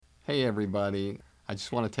Hey everybody, I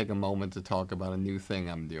just want to take a moment to talk about a new thing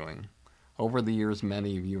I'm doing. Over the years,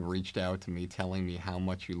 many of you have reached out to me telling me how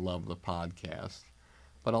much you love the podcast,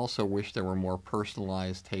 but also wish there were more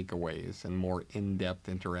personalized takeaways and more in-depth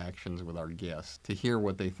interactions with our guests to hear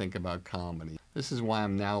what they think about comedy. This is why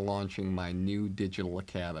I'm now launching my new digital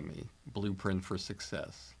academy, Blueprint for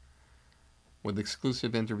Success. With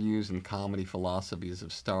exclusive interviews and comedy philosophies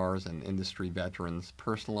of stars and industry veterans,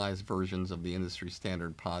 personalized versions of the industry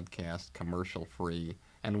standard podcast, commercial-free,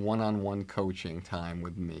 and one-on-one coaching time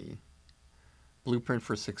with me. Blueprint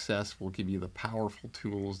for Success will give you the powerful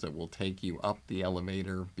tools that will take you up the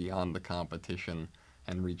elevator beyond the competition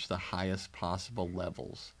and reach the highest possible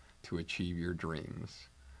levels to achieve your dreams.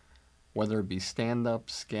 Whether it be stand-up,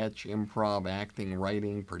 sketch, improv, acting,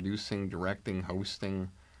 writing, producing, directing,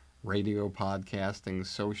 hosting, radio podcasting,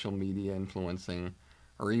 social media influencing,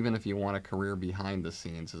 or even if you want a career behind the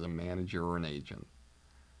scenes as a manager or an agent.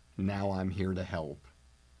 Now I'm here to help,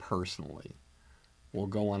 personally. We'll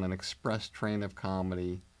go on an express train of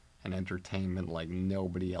comedy and entertainment like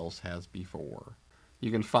nobody else has before.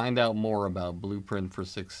 You can find out more about Blueprint for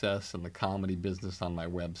Success and the comedy business on my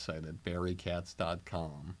website at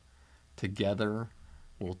barrykatz.com. Together,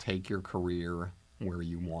 we'll take your career where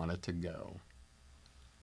you want it to go.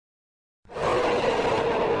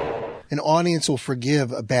 An audience will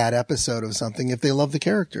forgive a bad episode of something if they love the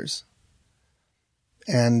characters.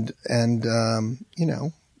 And you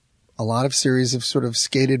know, a lot of series have sort of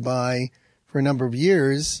skated by for a number of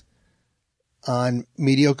years on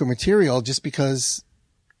mediocre material just because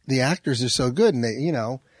the actors are so good and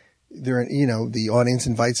the audience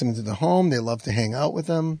invites them into the home. They love to hang out with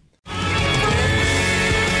them.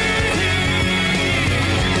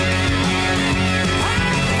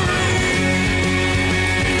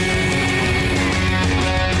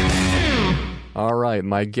 All right,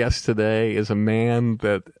 my guest today is a man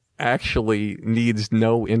that actually needs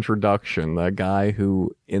no introduction. A guy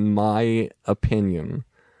who, in my opinion,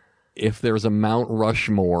 if there's a Mount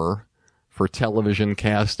Rushmore for television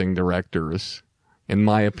casting directors, in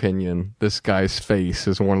my opinion, this guy's face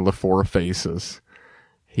is one of the four faces.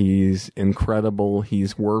 He's incredible.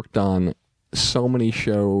 He's worked on so many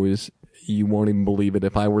shows, you won't even believe it.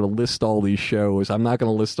 If I were to list all these shows, I'm not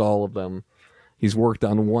going to list all of them. He's worked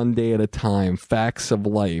on One Day at a Time, Facts of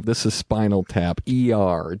Life, This is Spinal Tap,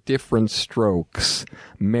 ER, Different Strokes,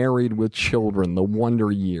 Married with Children, The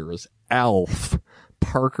Wonder Years, ALF,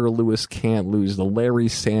 Parker Lewis Can't Lose, The Larry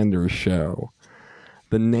Sanders Show,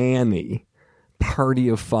 The Nanny, Party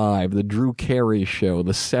of Five, The Drew Carey Show,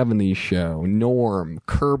 The 70s Show, Norm,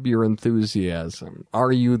 Curb Your Enthusiasm,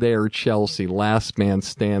 Are You There, Chelsea, Last Man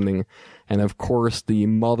Standing, and of course the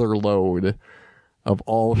mother lode of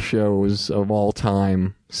all shows of all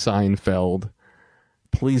time, Seinfeld.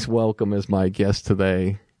 Please welcome as my guest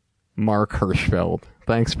today, Mark Hirschfeld.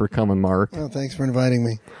 Thanks for coming, Mark. Oh, thanks for inviting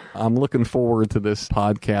me. I'm looking forward to this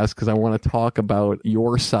podcast because I want to talk about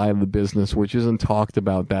your side of the business, which isn't talked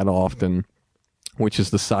about that often, which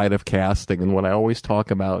is the side of casting. And what I always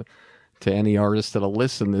talk about to any artist that'll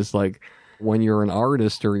listen is like when you're an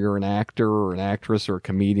artist or you're an actor or an actress or a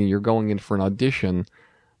comedian, you're going in for an audition.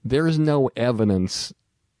 There's no evidence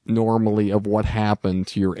normally of what happened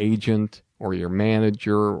to your agent or your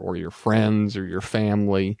manager or your friends or your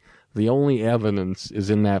family. The only evidence is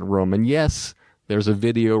in that room. And yes, there's a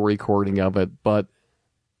video recording of it, but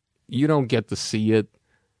you don't get to see it.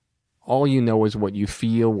 All you know is what you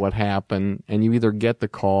feel, what happened, and you either get the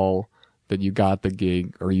call that you got the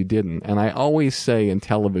gig or you didn't. And I always say in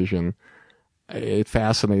television, it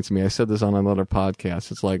fascinates me. I said this on another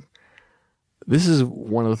podcast. It's like, this is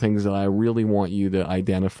one of the things that I really want you to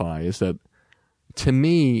identify is that, to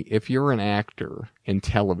me, if you're an actor in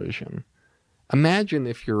television, imagine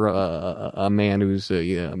if you're a man who's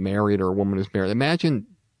married or a woman who's married. Imagine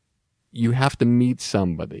you have to meet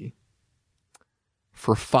somebody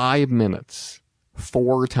for 5 minutes,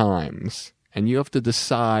 4 times, and you have to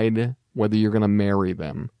decide whether you're going to marry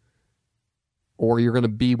them or you're going to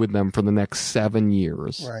be with them for the next 7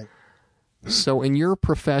 years. Right. So in your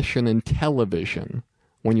profession in television,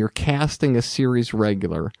 when you're casting a series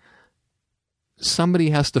regular, somebody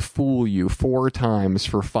has to fool you 4 times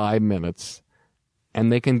for 5 minutes,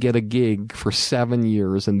 and they can get a gig for 7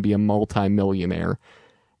 years and be a multimillionaire.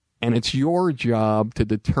 And it's your job to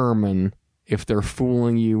determine if they're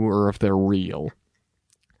fooling you or if they're real.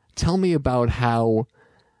 Tell me about how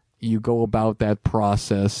you go about that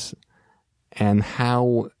process and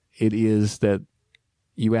how it is that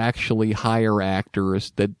you actually hire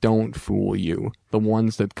actors that don't fool you, the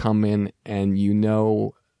ones that come in and you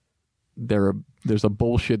know there's a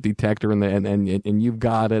bullshit detector and you've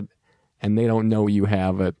got it and they don't know you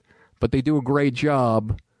have it. but they do a great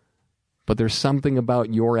job. But there's something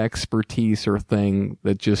about your expertise or thing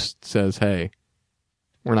that just says, hey,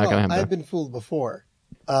 we're not going to have I've been fooled before.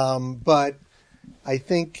 But I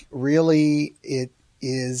think really it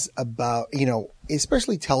is about,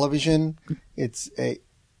 especially television.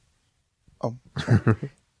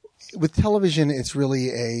 With television, it's really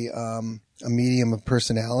a medium of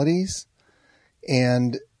personalities.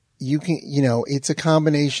 And you can, it's a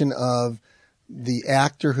combination of the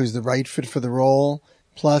actor who's the right fit for the role,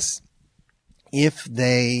 plus if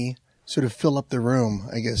they sort of fill up the room,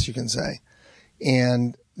 I guess you can say.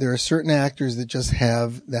 And there are certain actors that just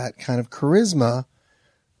have that kind of charisma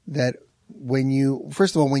that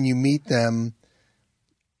first of all, when you meet them,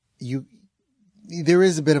 there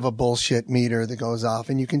is a bit of a bullshit meter that goes off,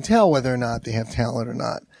 and you can tell whether or not they have talent or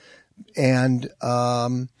not. And,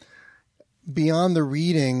 beyond the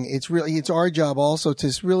reading, it's our job also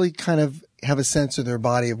to really kind of have a sense of their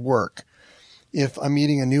body of work. If I'm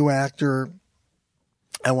meeting a new actor,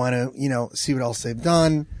 I want to, see what else they've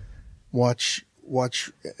done, watch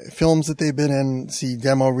films that they've been in, see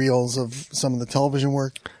demo reels of some of the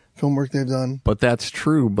film work they've done. But that's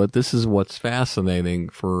true. But this is what's fascinating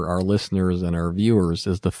for our listeners and our viewers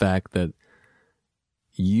is the fact that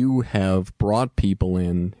you have brought people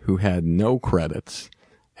in who had no credits,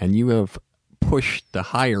 and you have pushed to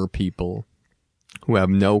hire people who have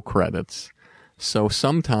no credits. So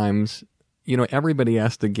sometimes, everybody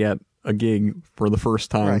has to get a gig for the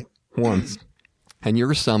first time once. And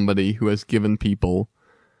you're somebody who has given people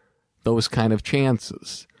those kind of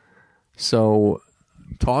chances. So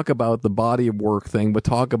talk about the body of work thing, but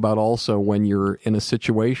talk about also when you're in a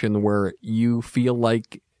situation where you feel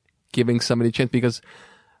like giving somebody a chance. Because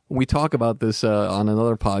we talk about this on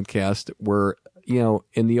another podcast where,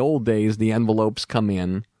 in the old days, the envelopes come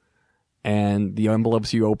in, and the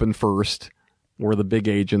envelopes you open first were the big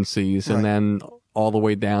agencies, and then all the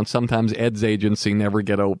way down. Sometimes Ed's agency never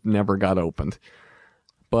got opened.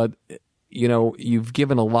 But, you've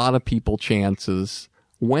given a lot of people chances.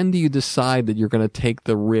 When do you decide that you're going to take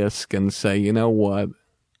the risk and say, you know what,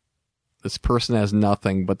 this person has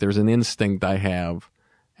nothing, but there's an instinct I have,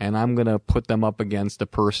 and I'm going to put them up against a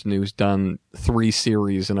person who's done 3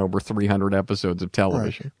 series and over 300 episodes of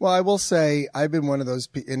television? Right. Well, I will say I've been one of those,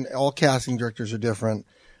 and all casting directors are different.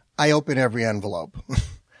 I open every envelope.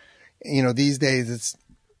 These days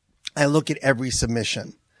I look at every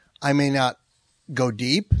submission. I may not go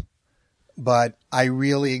deep, but I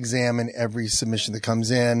really examine every submission that comes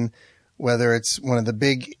in, whether it's one of the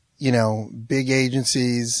big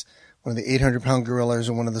agencies, one of the 800-pound gorillas,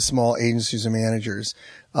 or one of the small agencies or managers.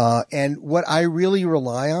 And what I really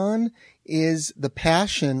rely on is the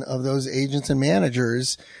passion of those agents and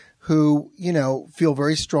managers who, feel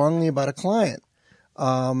very strongly about a client.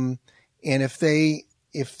 And if they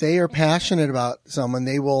are passionate about someone,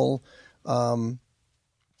 they will,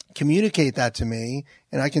 communicate that to me,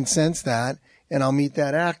 and I can sense that, and I'll meet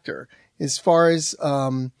that actor. As far as,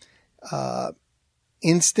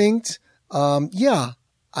 instinct,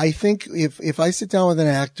 I think if I sit down with an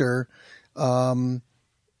actor, I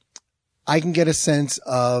can get a sense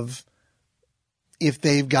of if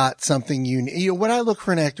they've got something unique. What I look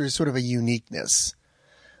for in an actor is sort of a uniqueness.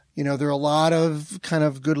 There are a lot of kind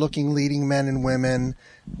of good-looking leading men and women,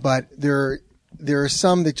 but there are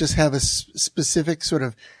some that just have a specific sort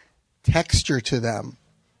of texture to them,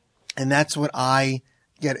 and that's what I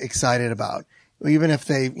get excited about. Even if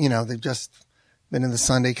they've just been in the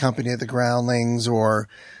Sunday Company at the Groundlings, or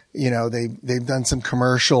they've done some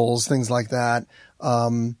commercials, things like that.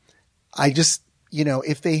 I just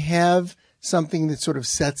if they have something that sort of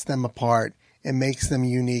sets them apart and makes them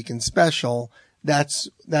unique and special, that's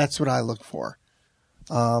what I look for.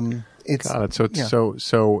 Got it.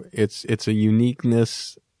 So it's a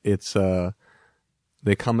uniqueness. It's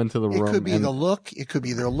they come into the room. It could be the look. It could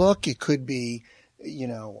be their look. It could be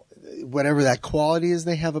whatever that quality is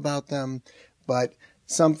they have about them, but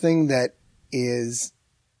something that is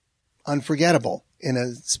unforgettable in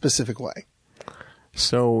a specific way.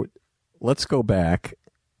 So let's go back,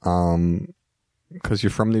 because you're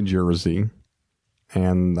from New Jersey,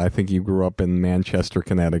 and I think you grew up in Manchester,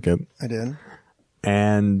 Connecticut. I did.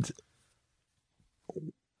 And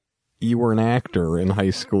you were an actor in high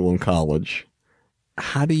school and college.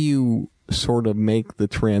 How do you sort of make the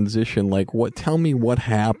transition? Tell me what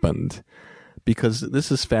happened, because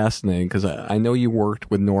this is fascinating, because I know you worked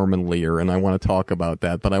with Norman Lear, and I want to talk about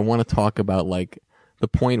that, but I want to talk about the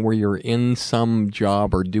point where you're in some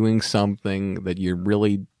job or doing something that you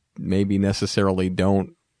really maybe necessarily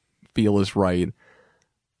don't feel is right.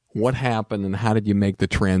 What happened, and how did you make the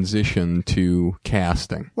transition to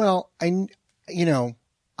casting? Well,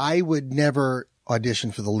 I would never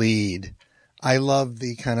audition for the lead. I love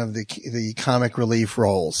the kind of the comic relief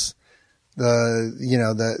roles.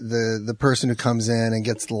 The person who comes in and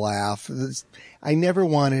gets the laugh. I never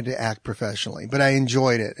wanted to act professionally, but I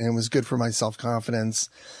enjoyed it, and it was good for my self-confidence.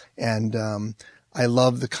 And I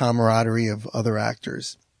love the camaraderie of other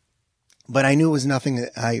actors. But I knew it was nothing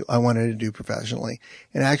that I wanted to do professionally.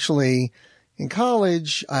 And actually, in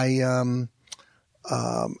college, I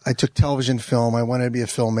took television film. I wanted to be a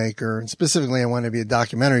filmmaker, and specifically, I wanted to be a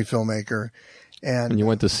documentary filmmaker. And you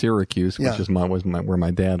went to Syracuse, which is where my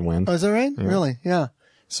dad went. Oh, is that right? Yeah. Really? Yeah.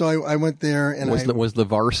 So I went there, and was the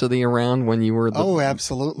varsity around when you were?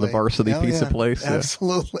 Absolutely. The varsity pizza place.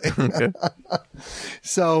 Absolutely. Okay.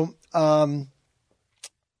 So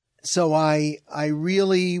I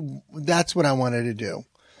really, that's what I wanted to do.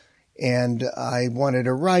 And I wanted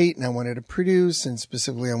to write, and I wanted to produce, and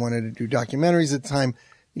specifically I wanted to do documentaries at the time.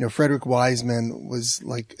 Frederick Wiseman was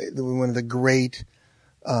like one of the great,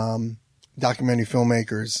 documentary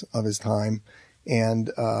filmmakers of his time, and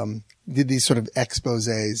did these sort of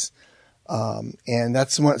exposés. And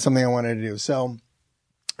that's something I wanted to do. So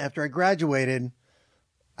after I graduated,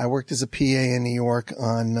 I worked as a PA in New York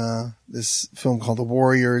on this film called The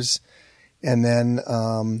Warriors. And then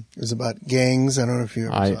it was about gangs. I don't know if you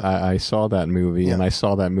ever saw it. I saw that movie, and I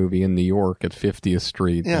saw that movie in New York at 50th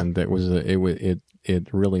Street, and it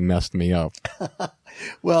really messed me up.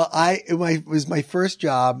 Well, it was my first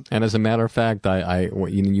job. And as a matter of fact,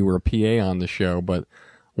 you were a PA on the show, but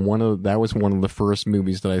that was one of the first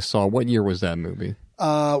movies that I saw. What year was that movie?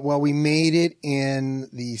 Well, we made it in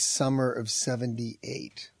the summer of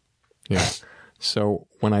 '78. Yeah. So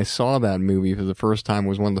when I saw that movie for the first time, it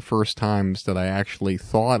was one of the first times that I actually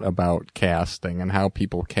thought about casting and how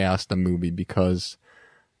people cast a movie, because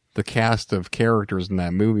the cast of characters in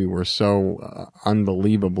that movie were so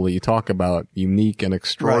unbelievably, you talk about unique and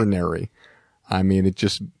extraordinary. Right. I mean, it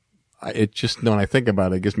just, when I think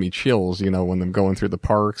about it, it gives me chills, when they're going through the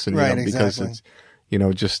parks and, because it's,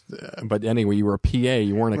 but anyway, you were a PA,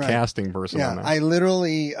 you weren't a casting person. Yeah, I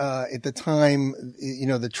literally, at the time,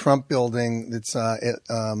 the Trump building that's,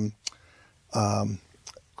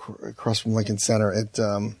 across from Lincoln Center at,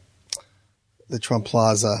 the Trump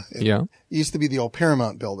Plaza. It used to be the old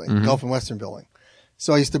Paramount building, Gulf and Western building.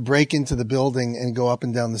 So I used to break into the building and go up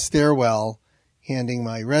and down the stairwell, handing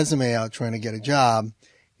my resume out, trying to get a job.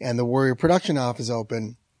 And the Warrior production office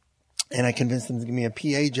opened, and I convinced them to give me a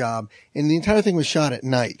PA job. And the entire thing was shot at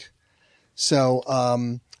night. So,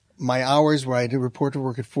 my hours were I had to report to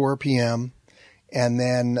work at 4 p.m. and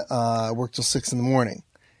then, work till 6 a.m.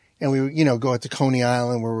 And we would, go out to Coney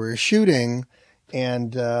Island where we were shooting.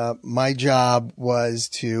 And, my job was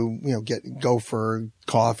to, go for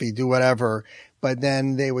coffee, do whatever. But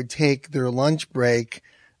then they would take their lunch break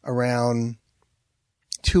around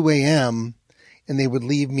 2 a.m. and they would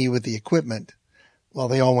leave me with the equipment while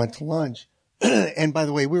they all went to lunch. And by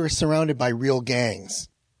the way, we were surrounded by real gangs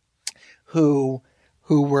who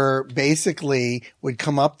were basically would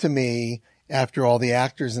come up to me after all the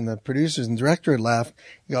actors and the producers and director had left,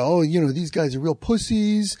 go, oh, these guys are real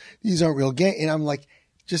pussies. These aren't real gang. And I'm like,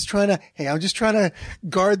 I'm just trying to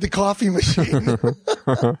guard the coffee machine.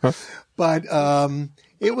 But,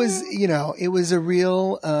 it was a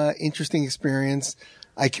real, interesting experience.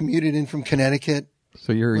 I commuted in from Connecticut.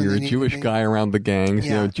 So you're a Jewish guy around the gangs.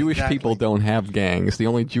 Yeah, Jewish people don't have gangs. The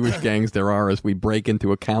only Jewish gangs there are is we break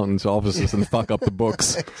into accountants' offices and fuck up the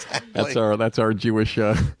books. Exactly. That's our Jewish.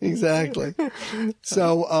 Exactly.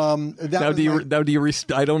 So I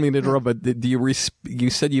don't mean to interrupt, but you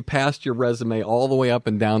said you passed your resume all the way up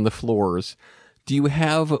and down the floors. Do you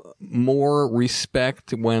have more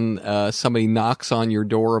respect when somebody knocks on your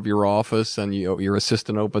door of your office and your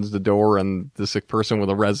assistant opens the door and there's a person with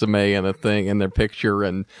a resume and a thing and their picture?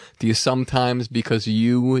 And do you sometimes, because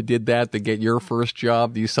you did that to get your first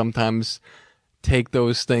job, do you sometimes take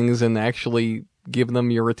those things and actually give them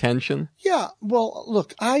your attention? Yeah. Well,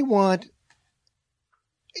 look, I want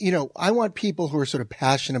people who are sort of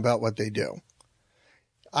passionate about what they do.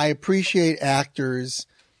 I appreciate actors,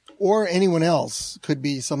 or anyone else, could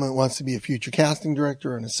be someone that wants to be a future casting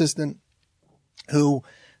director or an assistant, who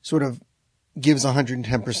sort of gives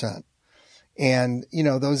 110%. And,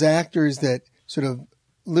 those actors that sort of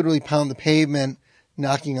literally pound the pavement,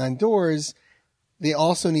 knocking on doors, they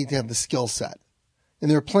also need to have the skill set.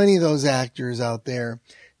 And there are plenty of those actors out there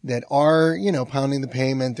that are, pounding the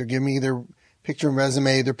pavement. They're giving me their picture and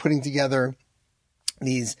resume. They're putting together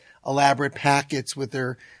these elaborate packets with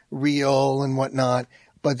their reel and whatnot,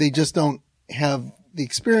 but they just don't have the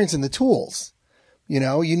experience and the tools.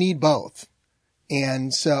 You need both.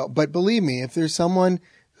 And so, but believe me, if there's someone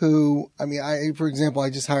who, I mean, for example, I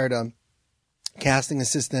just hired a casting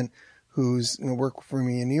assistant who's going to work for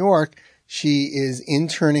me in New York. She is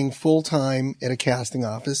interning full time at a casting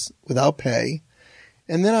office without pay.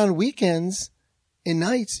 And then on weekends and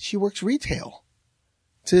nights, she works retail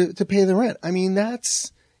to pay the rent. I mean,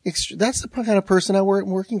 that's the kind of person I want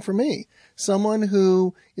working for me. Someone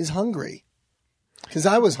who is hungry. Because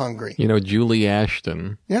I was hungry. You know, Julie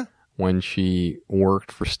Ashton. Yeah. When she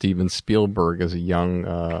worked for Steven Spielberg as a young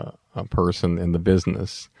a person in the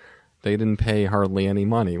business, they didn't pay hardly any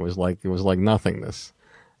money. It was like nothingness.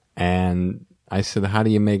 And I said, "How do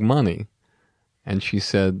you make money?" And she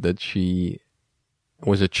said that she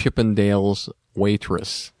was a Chippendales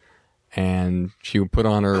waitress, and she would put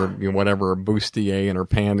on her whatever bustier and her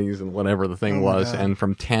panties and whatever the thing was, and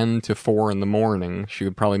from 10 to 4 in the morning, she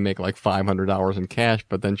would probably make like $500 in cash.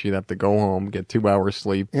 But then she'd have to go home, get 2 hours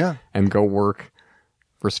sleep, and go work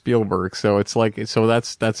for Spielberg. So it's like,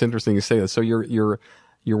 that's interesting you say that. So you're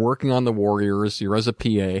working on the Warriors. You're as a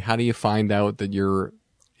PA. How do you find out that you're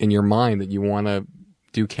in your mind that you want to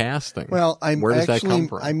do casting? Well, where does that come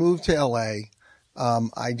from? I moved to LA.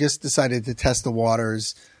 I just decided to test the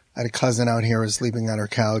waters. I had a cousin out here who was sleeping on her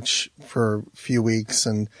couch for a few weeks,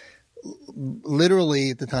 and literally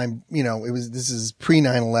at the time, this is pre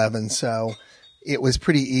 9/11, so it was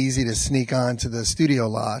pretty easy to sneak onto the studio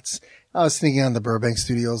lots. I was sneaking on the Burbank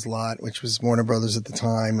Studios lot, which was Warner Brothers at the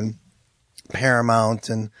time, and Paramount,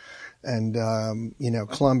 and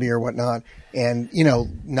Columbia or whatnot, and,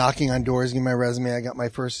 knocking on doors, giving my resume. I got my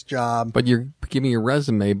first job. But you're giving your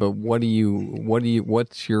resume, but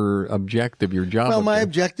what's your objective, your job? Well, my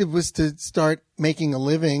objective was to start making a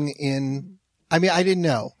living I didn't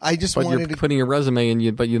know. I just wanted to. But you're putting your resume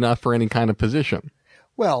in, but you're not for any kind of position.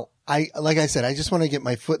 Well, like I said, I just want to get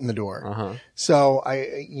my foot in the door. Uh-huh. So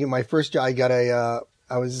my first job,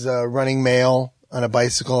 I was running mail on a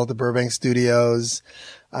bicycle at the Burbank Studios.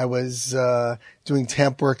 I was doing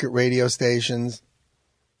temp work at radio stations,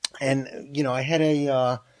 and I had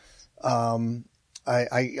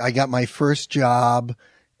I got my first job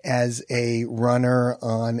as a runner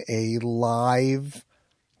on it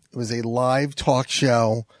was a live talk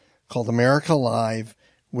show called America Live,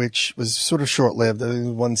 which was sort of short-lived. It was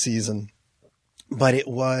one season, but it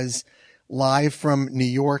was live from New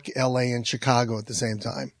York, LA, and Chicago at the same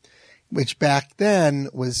time, which back then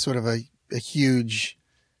was sort of a huge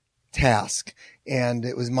task. And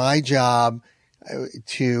it was my job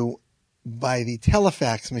to, by the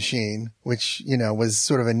telefax machine, which, was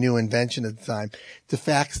sort of a new invention at the time, to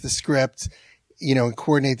fax the script, and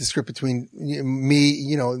coordinate the script between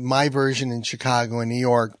me, my version in Chicago and New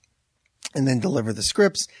York, and then deliver the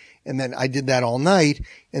scripts. And then I did that all night.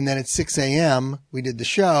 And then at 6 a.m., we did the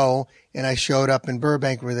show, and I showed up in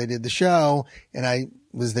Burbank where they did the show, and I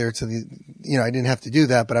was there to I didn't have to do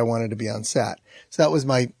that, but I wanted to be on set. So that was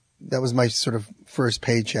my sort of first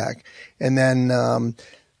paycheck. And then,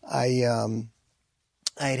 I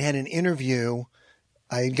had an interview.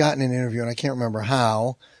 I had gotten an interview, and I can't remember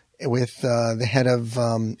how, with, the head of,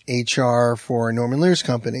 HR for Norman Lear's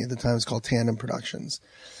company. At the time it was called Tandem Productions.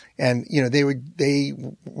 And, they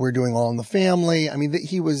were doing All in the Family. I mean,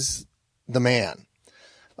 he was the man.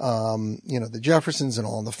 The Jeffersons and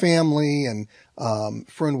All in the Family, and,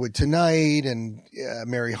 Fernwood Tonight, and,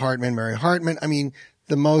 Mary Hartman. I mean,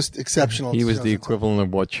 the most exceptional. He was the equivalent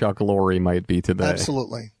of what Chuck Lorre might be today.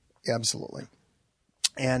 Absolutely.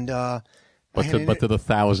 And, but to the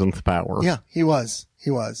 1,000th power. Yeah, he was.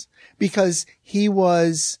 Because he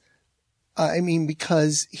was,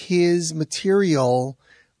 because his material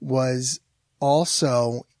was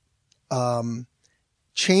also,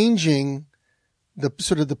 changing the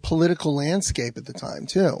sort of the political landscape at the time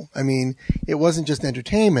too. I mean, it wasn't just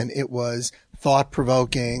entertainment. It was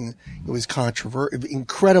thought-provoking. It was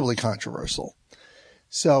incredibly controversial.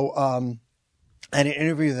 So, I had an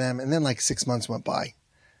interview with them, and then like 6 months went by,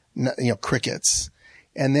 crickets.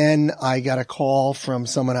 And then I got a call from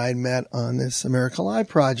someone I had met on this America Live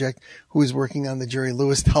project who was working on the Jerry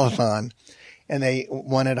Lewis telethon, and they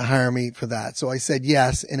wanted to hire me for that. So I said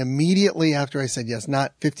yes. And immediately after I said yes,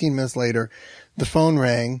 not 15 minutes later, the phone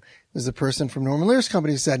rang. It was the person from Norman Lear's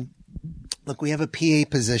company who said, "Look, we have a PA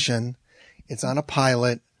position. It's on a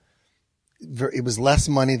pilot. It was less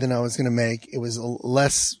money than I was going to make. It was a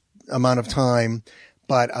less amount of time."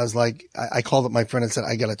 But I was like, I called up my friend and said,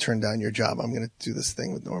 "I got to turn down your job. I'm going to do this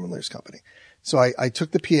thing with Norman Lear's company." So I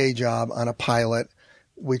took the PA job on a pilot,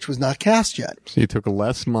 which was not cast yet. So you took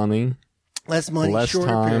less money. less money, less shorter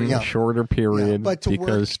time, period. Yeah. shorter period. Yeah, but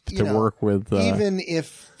to work with even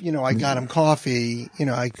if I got him coffee,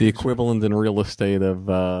 the equivalent in real estate of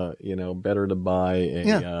better to buy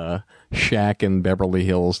a shack in Beverly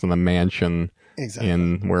Hills than a mansion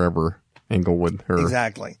in wherever Inglewood.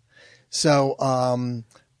 Exactly. So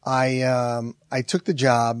I took the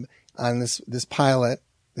job on this pilot.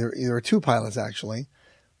 There were two pilots actually.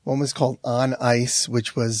 One was called On Ice,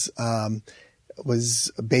 which was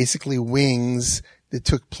basically Wings that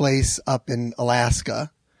took place up in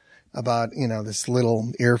Alaska about, this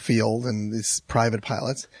little airfield and these private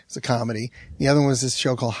pilots. It's a comedy. The other one was this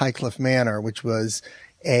show called Highcliffe Manor, which was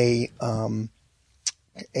a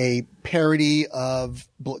parody of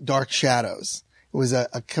Dark Shadows. It was a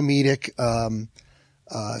comedic,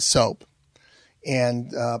 soap.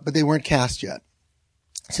 But they weren't cast yet.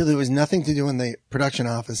 So there was nothing to do in the production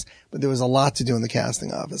office, but there was a lot to do in the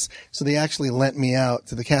casting office. So they actually lent me out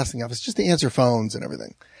to the casting office just to answer phones and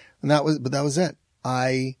everything. That was it.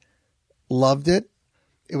 I loved it.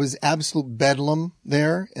 It was absolute bedlam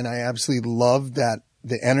there, and I absolutely loved the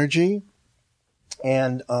energy.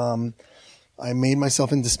 And, I made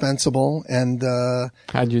myself indispensable. And,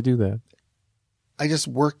 how'd you do that? I just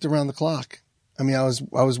worked around the clock. I mean, I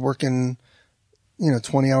was working,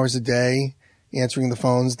 20 hours a day, answering the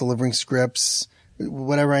phones, delivering scripts,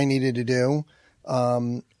 whatever I needed to do.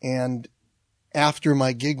 And after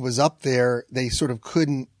my gig was up there, they sort of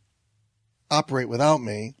couldn't operate without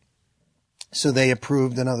me. So they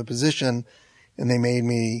approved another position and they made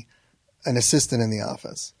me an assistant in the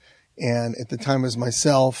office. And at the time it was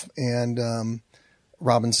myself and,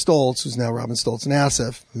 Robin Stoltz, who's now Robin Stoltz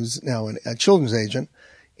Nassif, who's now a children's agent,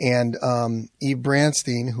 and, Eve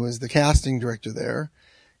Branstein, who is the casting director there.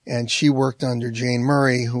 And she worked under Jane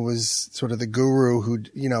Murray, who was sort of the guru who,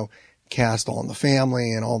 cast All in the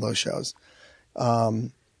Family and all those shows.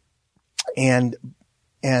 And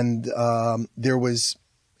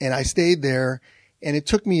I stayed there, and it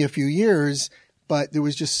took me a few years, but there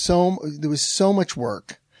was so much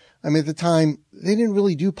work. I mean, at the time, they didn't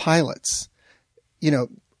really do pilots, or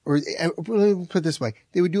put it this way,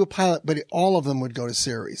 they would do a pilot, but all of them would go to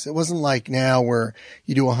series. It wasn't like now where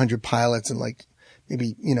you do 100 pilots and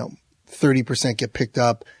maybe, 30% get picked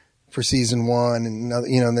up for season one and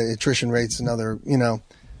the attrition rates another,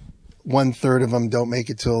 1/3 of them don't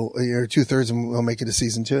make it or 2/3 of them will make it to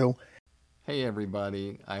season two. Hey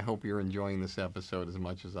everybody, I hope you're enjoying this episode as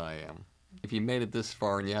much as I am. If you made it this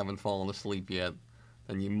far and you haven't fallen asleep yet,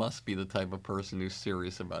 then you must be the type of person who's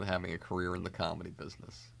serious about having a career in the comedy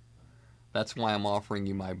business. That's why I'm offering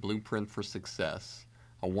you my Blueprint for Success,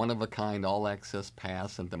 a one-of-a-kind all-access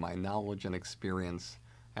pass into my knowledge and experience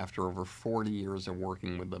after over 40 years of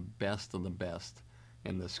working with the best of the best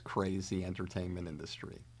in this crazy entertainment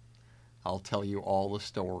industry. I'll tell you all the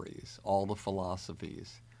stories, all the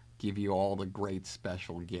philosophies, give you all the great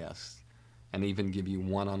special guests, and even give you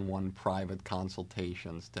one-on-one private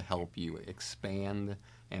consultations to help you expand,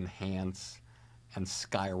 enhance, and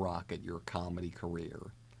skyrocket your comedy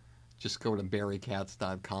career. Just go to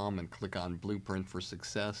barrykatz.com and click on Blueprint for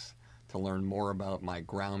Success to learn more about my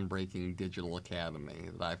groundbreaking digital academy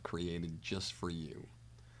that I've created just for you.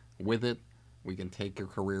 With it, we can take your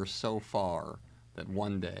career so far that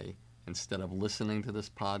one day, instead of listening to this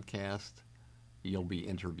podcast, you'll be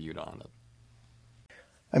interviewed on it.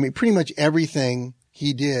 I mean, pretty much everything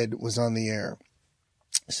he did was on the air.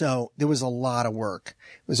 So there was a lot of work.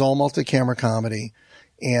 It was all multi-camera comedy.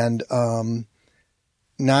 And, so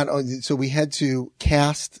we had to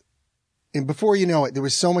cast, and before you know it, there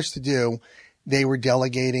was so much to do. They were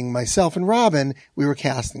delegating myself and Robin. We were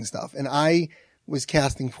casting stuff, and I was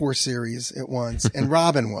casting 4 series at once, and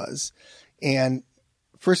Robin was. And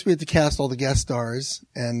first we had to cast all the guest stars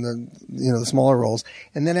and the smaller roles.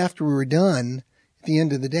 And then after we were done, at the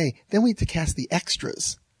end of the day, then we had to cast the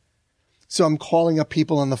extras. So I'm calling up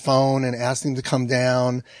people on the phone and asking them to come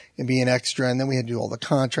down and be an extra. And then we had to do all the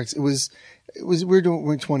contracts. We're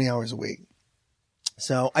doing 20 hours a week.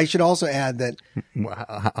 So I should also add that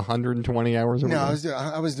 120 hours a week. No, I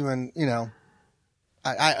was doing, it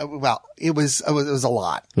was a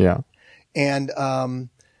lot. Yeah. And, I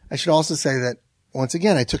should also say that once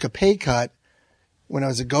again, I took a pay cut when I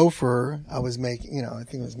was a gopher. I was making, I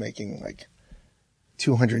think I was making like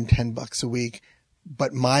 $210 a week,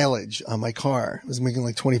 but mileage on my car, I was making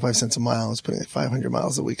like 25 cents a mile. I was putting like 500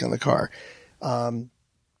 miles a week on the car.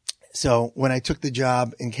 So when I took the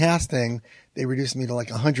job in casting, they reduced me to like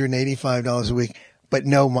 $185 a week, but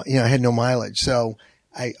I had no mileage. So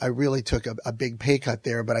I really took a big pay cut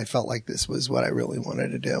there, but I felt like this was what I really wanted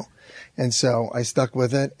to do. And so I stuck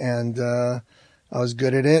with it, and I was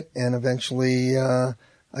good at it. And eventually, I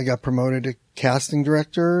I got promoted to casting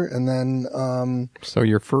director, and then So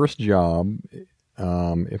your first job,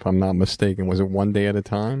 if I'm not mistaken, was it One Day at a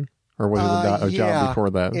Time, or was it a job before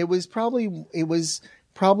that? It was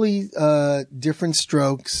probably Different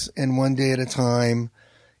Strokes and One Day at a Time,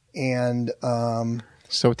 and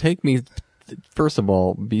So take me, first of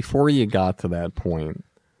all, before you got to that point,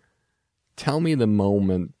 tell me the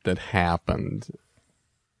moment that happened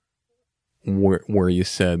where you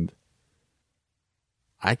said,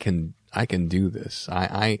 I can do this.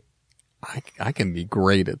 I can be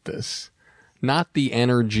great at this. Not the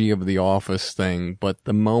energy of the Office thing, but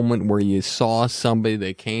the moment where you saw somebody,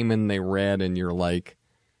 they came in, they read, and you're like,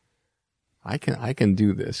 I can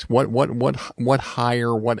do this. What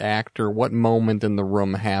hire, what actor, what moment in the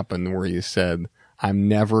room happened where you said, I'm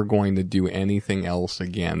never going to do anything else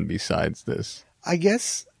again besides this? I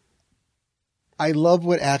guess I love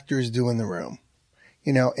what actors do in the room,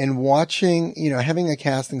 and watching, having a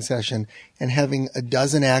casting session and having a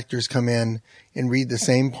dozen actors come in and read the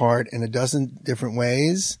same part in a dozen different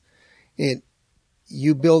ways.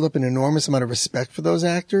 You build up an enormous amount of respect for those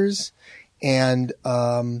actors, and,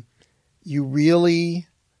 you really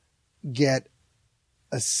get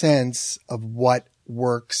a sense of what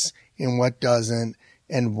works and what doesn't,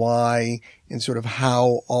 and why, and sort of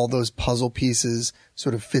how all those puzzle pieces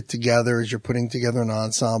sort of fit together as you're putting together an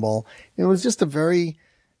ensemble. It was just a very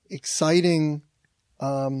exciting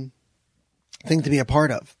thing to be a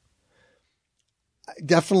part of.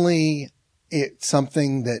 Definitely, it's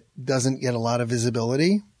something that doesn't get a lot of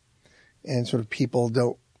visibility, and sort of people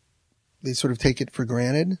they sort of take it for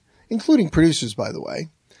granted, including producers, by the way.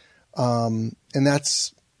 And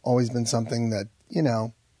that's always been something that,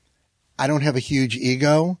 I don't have a huge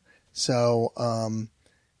ego. So,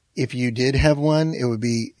 if you did have one, it would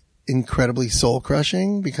be incredibly soul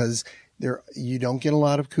crushing, because you don't get a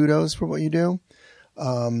lot of kudos for what you do.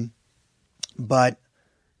 But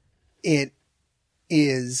it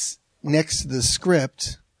is, next to the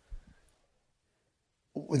script,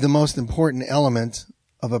 the most important element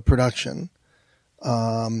of a production.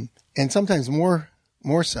 And sometimes more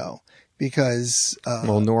so, because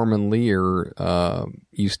Norman Lear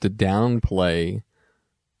used to downplay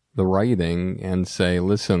the writing and say,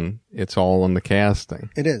 "Listen, it's all in the casting."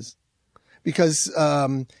 It is, because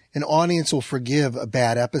an audience will forgive a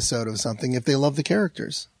bad episode of something if they love the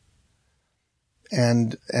characters,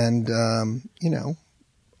 and a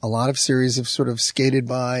lot of series have sort of skated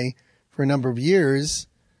by for a number of years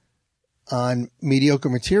on mediocre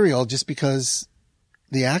material just because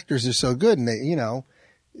the actors are so good, and the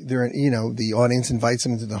audience invites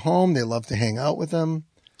them into the home. They love to hang out with them.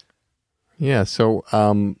 Yeah. So,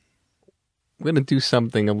 I'm going to do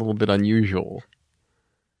something a little bit unusual.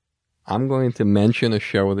 I'm going to mention a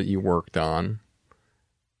show that you worked on,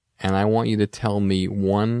 and I want you to tell me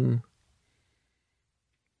one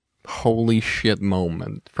holy shit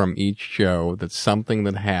moment from each show. That's something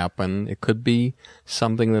that happened. It could be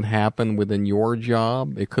something that happened within your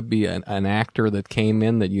job. It could be an actor that came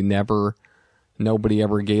in that nobody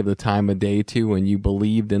ever gave the time of day to, and you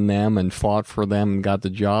believed in them and fought for them and got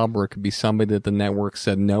the job. Or it could be somebody that the network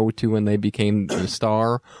said no to and they became the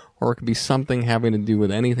star. Or it could be something having to do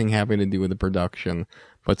with the production,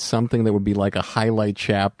 but something that would be like a highlight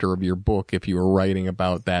chapter of your book if you were writing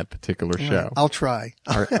about that particular show. I'll try.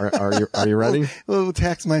 Are you ready? It'll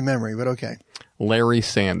tax my memory, but okay. Larry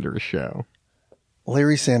Sanders Show.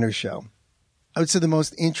 Larry Sanders Show. I would say the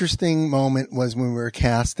most interesting moment was when we were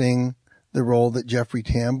casting the role that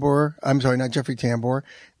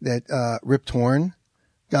that Rip Torn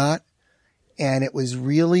got. And it was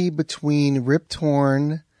really between Rip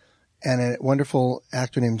Torn and a wonderful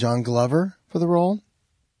actor named John Glover for the role.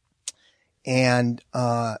 And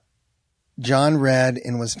John read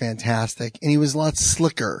and was fantastic. And he was a lot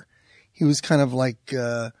slicker. He was kind of like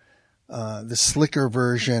the slicker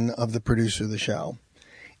version of the producer of the show.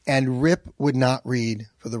 And Rip would not read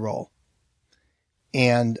for the role.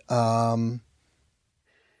 And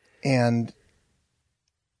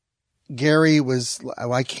Gary was,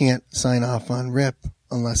 I can't sign off on Rip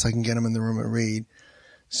unless I can get him in the room and read.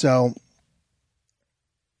 So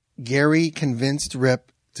Gary convinced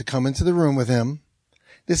Rip to come into the room with him.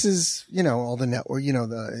 This is, all the network,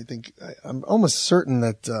 I'm almost certain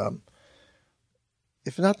that,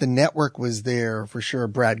 if not the network was there for sure,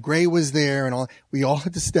 Brad Gray was there and we all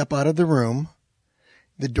had to step out of the room.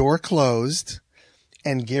 The door closed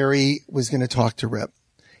and Gary was going to talk to Rip.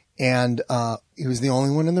 And, he was the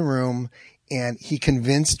only one in the room, and he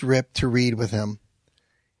convinced Rip to read with him.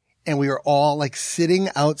 And we were all like sitting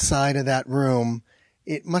outside of that room.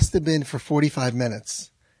 It must have been for 45 minutes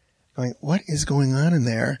going, what is going on in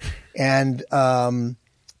there? And,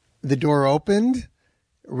 the door opened,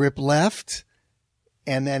 Rip left,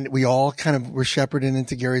 and then we all kind of were shepherded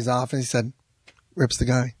into Gary's office. He said, Rip's the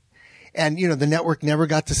guy. And, the network never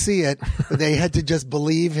got to see it, but they had to just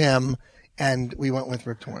believe him, and we went with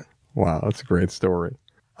Rip Torn. Wow, that's a great story.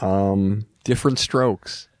 Different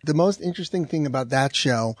Strokes. The most interesting thing about that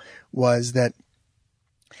show was that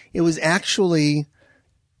it was actually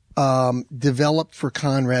developed for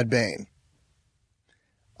Conrad Bain.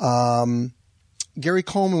 Gary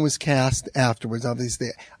Coleman was cast afterwards, obviously.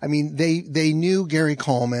 I mean, they knew Gary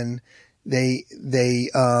Coleman. They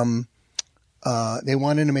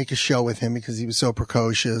wanted to make a show with him because he was so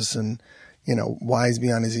precocious and, wise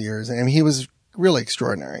beyond his years. I mean, he was really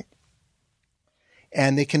extraordinary.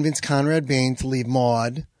 And they convinced Conrad Bain to leave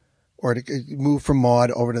Maude, or to move from Maude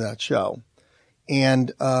over to that show.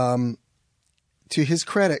 And, to his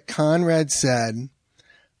credit, Conrad said,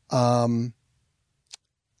 I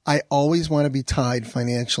always want to be tied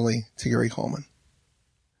financially to Gary Coleman.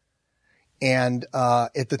 And,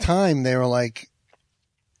 at the time they were like,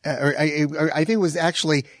 I think it was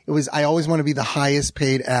I always want to be the highest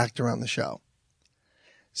paid actor on the show.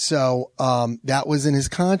 So, that was in his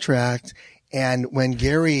contract. And when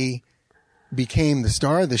Gary became the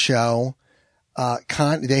star of the show,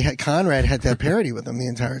 Conrad had that parody with him the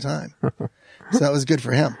entire time. So that was good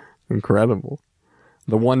for him. Incredible.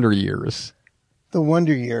 The Wonder Years. The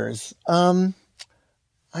Wonder Years. I'm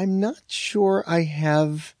not sure I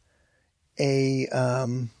have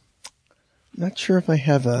not sure if I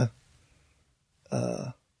have I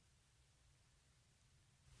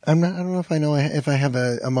don't know if I know if I have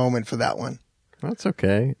a moment for that one. That's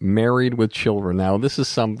okay. Married with Children. Now, this is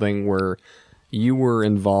something where you were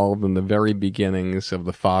involved in the very beginnings of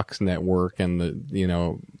the Fox network and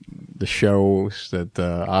the shows that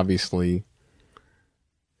obviously,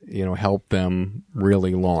 helped them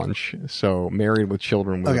really launch. So Married with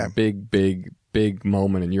Children was a big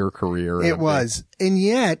moment in your career. It was. And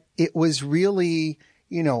yet it was really,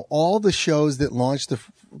 all the shows that launched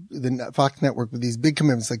the Fox network with these big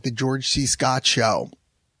commitments, like the George C. Scott show.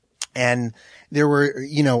 And there were,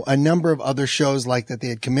 a number of other shows like that they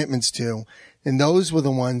had commitments to. And those were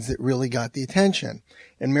the ones that really got the attention.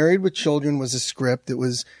 And Married with Children was a script that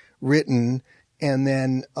was written. And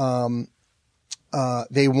then,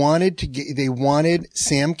 they wanted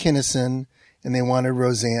Sam Kinison and they wanted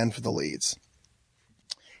Roseanne for the leads.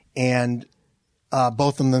 And,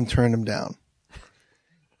 both of them turned him down.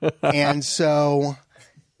 And so,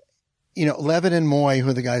 Levitt and Moy, who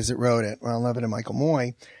are the guys that wrote it, Levitt and Michael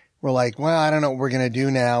Moy, were like, well, I don't know what we're going to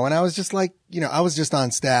do now. And I was just like, I was just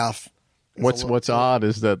on staff. What's odd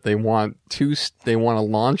is that they want to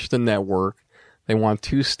launch the network. They want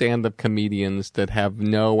two stand-up comedians that have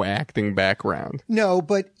no acting background. No,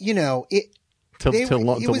 but it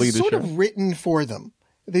was sort of written for them.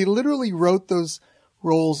 They literally wrote those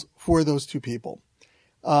roles for those two people.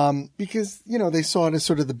 Because, they saw it as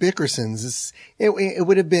sort of the Bickersons. It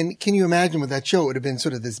would have been, can you imagine with that show? It would have been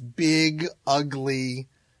sort of this big, ugly,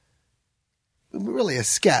 really a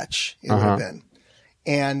sketch. It would have been.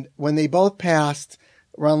 And when they both passed,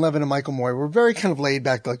 Ron Levitt and Michael Moy were very kind of laid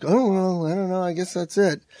back, like, oh, well, I don't know. I guess that's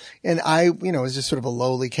it. And I, was just sort of a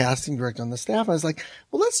lowly casting director on the staff. I was like,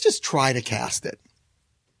 well, let's just try to cast it.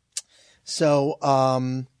 So,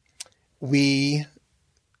 we,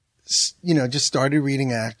 just started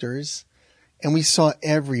reading actors and we saw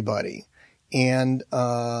everybody. And,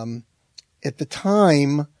 at the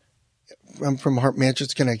time, I'm from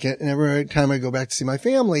Manchester, Connecticut, and every time I go back to see my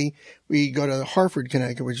family, we go to Hartford,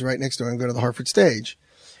 Connecticut, which is right next door, and go to the Hartford stage.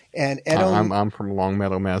 And I'm from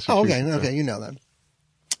Longmeadow, Massachusetts. Oh, okay, you know that.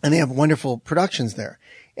 And they have wonderful productions there.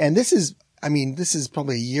 And this is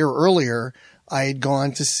probably a year earlier. I had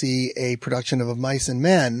gone to see a production of Mice and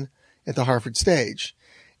Men at the Hartford stage,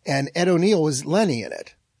 and Ed O'Neill was Lenny in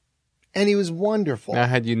it, and he was wonderful. Now,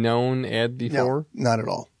 had you known Ed before? No, not at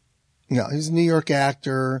all. No, he's a New York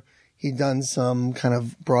actor. He'd done some kind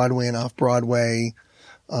of Broadway and off-Broadway.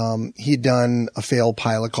 He'd done a failed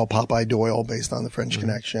pilot called Popeye Doyle based on the French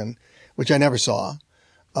Connection, which I never saw.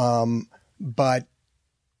 But,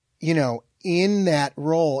 in that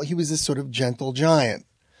role, he was this sort of gentle giant.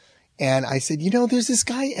 And I said, there's this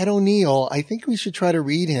guy, Ed O'Neill. I think we should try to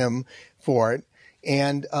read him for it.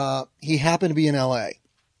 And, he happened to be in LA.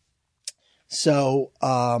 So,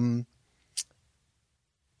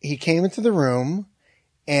 he came into the room.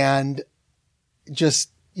 And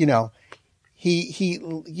just,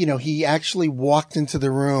 he actually walked into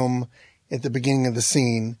the room at the beginning of the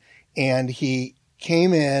scene, and he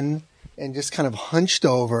came in and just kind of hunched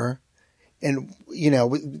over and,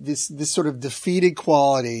 with this sort of defeated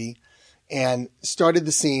quality, and started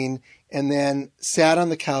the scene. and then sat on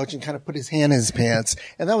the couch and kind of put his hand in his pants.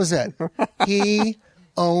 And that was it. He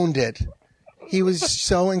owned it. He was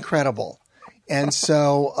so incredible. And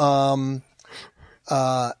so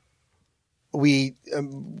we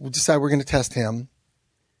decided we're going to test him.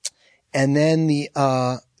 And then the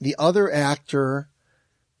other actor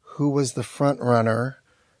who was the front runner,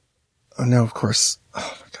 oh no, of course,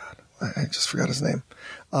 oh my God, I just forgot his name.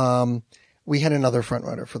 We had another front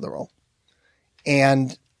runner for the role.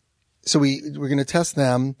 And so we're going to test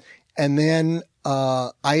them. And then,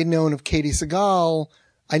 I had known of Katie Sagal.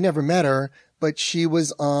 I never met her, but she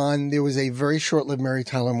was there was a very short-lived Mary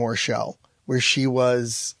Tyler Moore show where she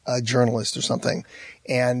was a journalist or something.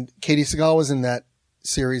 And Katie Sagal was in that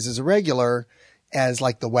series as a regular, as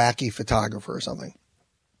like the wacky photographer or something.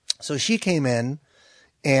 So she came in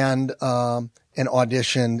and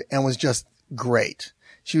auditioned and was just great.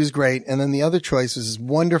 She was great. And then the other choice was this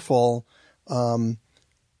wonderful,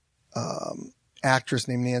 actress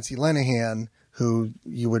named Nancy Lenehan, who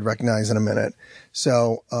you would recognize in a minute.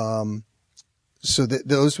 So,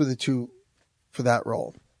 those were the two for that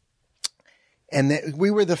role. And we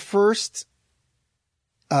were the first,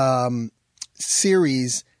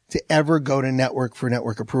 series to ever go to network for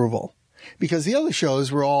network approval, because the other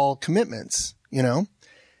shows were all commitments, you know,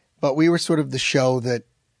 but we were sort of the show that,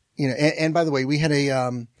 you know, and by the way, we had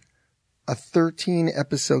a 13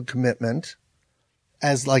 episode commitment,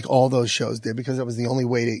 as like all those shows did, because that was the only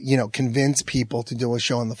way to, you know, convince people to do a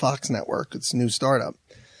show on the Fox network. It's a new startup.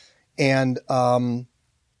 And,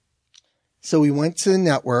 so we went to the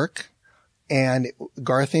network, and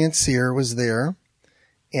Garth Ancier was there,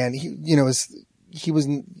 and he, you know, he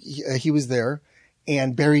was there,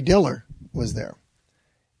 and Barry Diller was there.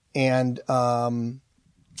 And,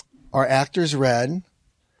 our actors read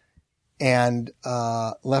and,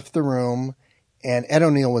 left the room, and Ed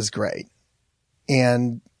O'Neill was great.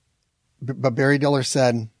 But Barry Diller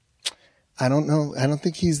said, I don't know. I don't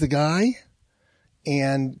think he's the guy.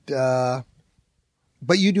 And, but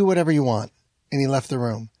you do whatever you want. And he left the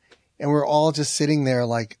room, and we're all just sitting there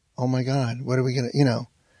like, oh my God, what are we going to, you know,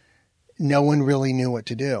 no one really knew what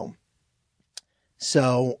to do.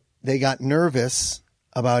 So they got nervous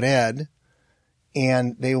about Ed,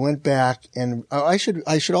 and they went back, and I should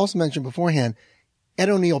also mention beforehand, Ed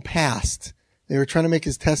O'Neill passed. They were trying to make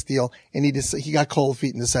his test deal, and he got cold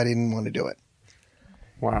feet and decided he didn't want to do it.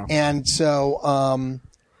 Wow. And so,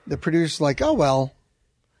 the producer's like, oh, well,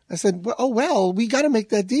 I said, well, we got to make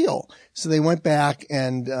that deal. So they went back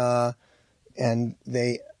and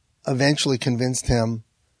they eventually convinced him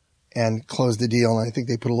and closed the deal. And I think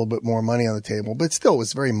they put a little bit more money on the table, but still it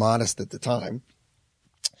was very modest at the time.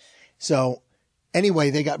 So anyway,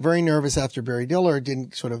 they got very nervous after Barry Diller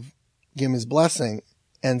didn't sort of give him his blessing.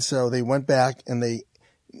 And so they went back, and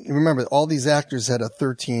remember, all these actors had a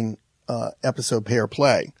 13 episode pay or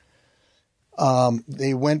play.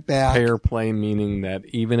 They went back. Pay or play meaning that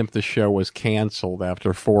even if the show was canceled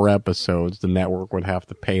after 4 episodes, the network would have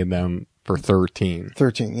to pay them for 13.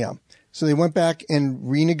 13, yeah. So they went back and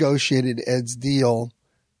renegotiated Ed's deal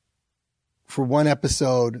for 1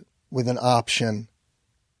 episode with an option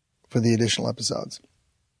for the additional episodes,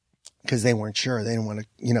 because they weren't sure. They didn't want to,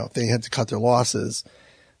 you know, if they had to cut their losses,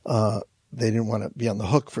 they didn't want to be on the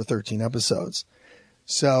hook for 13 episodes.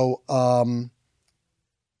 So,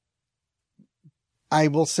 I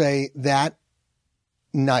will say that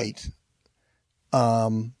night,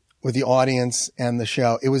 with the audience and the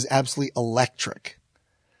show, it was absolutely electric.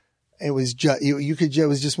 It was just, it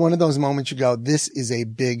was just one of those moments you go, this is a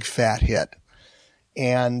big fat hit.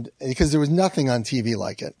 And because there was nothing on TV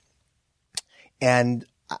like it. And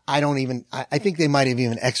I think they might have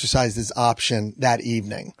even exercised this option that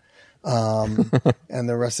evening. And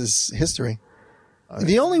the rest is history.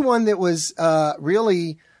 The only one that was,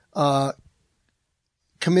 really,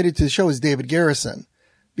 committed to the show is David Garrison,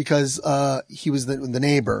 because he was the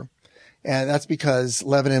neighbor, and that's because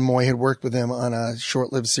Levin and Moy had worked with him on a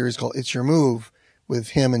short-lived series called It's Your Move with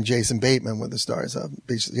him and Jason Bateman were the stars of.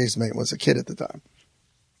 Jason Bateman was a kid at the time,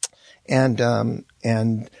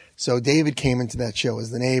 and so David came into that show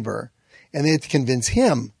as the neighbor, and they had to convince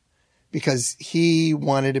him because he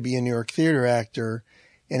wanted to be a New York theater actor.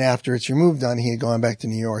 And after It's Your Move done, he had gone back to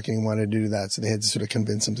New York and he wanted to do that. So they had to sort of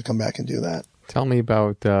convince him to come back and do that. Tell me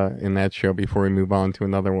about, in that show, before we move on to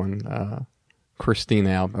another one,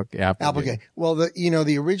 Christina Applegate. Well,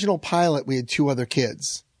 the original pilot, we had 2 other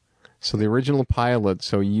kids. So the original pilot,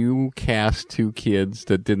 so you cast 2 kids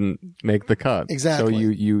that didn't make the cut. Exactly. So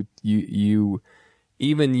you,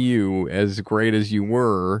 even you, as great as you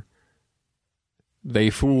were,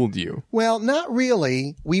 they fooled you. Well, not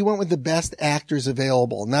really. We went with the best actors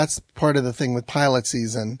available. And that's part of the thing with pilot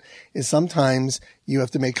season is sometimes you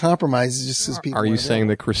have to make compromises just because people Are you saying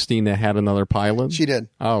that Christina had another pilot? She did.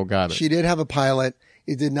 Oh, got it. She did have a pilot.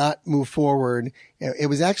 It did not move forward. It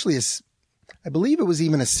was actually I believe it was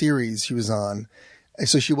even a series she was on.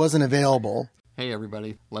 So she wasn't available. Hey,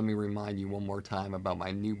 everybody. Let me remind you one more time about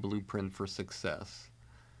my new Blueprint for Success.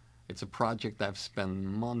 It's a project I've spent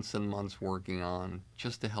months and months working on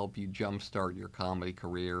just to help you jumpstart your comedy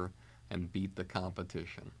career and beat the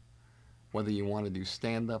competition. Whether you want to do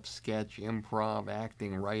stand-up, sketch, improv,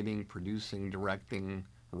 acting, writing, producing, directing,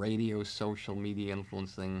 radio, social media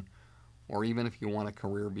influencing, or even if you want a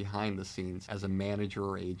career behind the scenes as a manager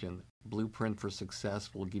or agent, Blueprint for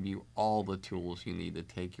Success will give you all the tools you need to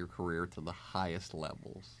take your career to the highest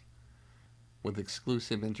levels. With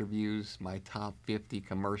exclusive interviews, my top 50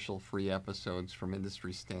 commercial-free episodes from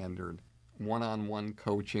industry standard, one-on-one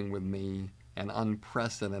coaching with me, and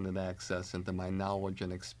unprecedented access into my knowledge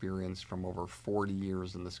and experience from over 40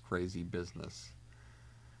 years in this crazy business.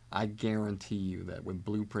 I guarantee you that with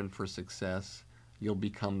Blueprint for Success, you'll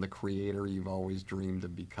become the creator you've always dreamed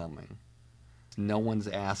of becoming. No one's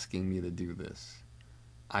asking me to do this.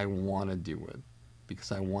 I want to do it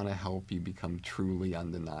because I want to help you become truly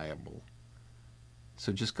undeniable.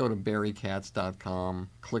 So just go to barrykatz.com,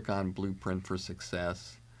 click on Blueprint for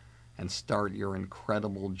Success, and start your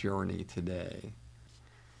incredible journey today.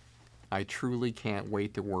 I truly can't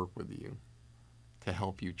wait to work with you to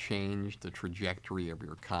help you change the trajectory of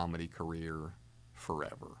your comedy career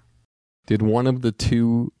forever. Did one of the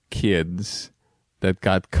two kids that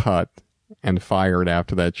got cut and fired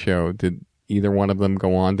after that show, did either one of them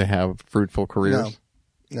go on to have fruitful careers?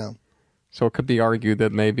 No. So it could be argued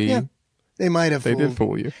that maybe... Yeah. They might have. They did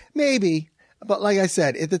fool you. Maybe. But like I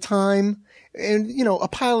said, at the time, and, a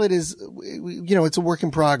pilot is, it's a work in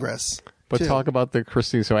progress. But too. Talk about the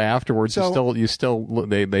Christine. So afterwards,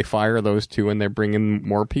 they fire those two and they bring in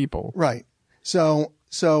more people. Right. So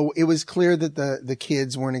it was clear that the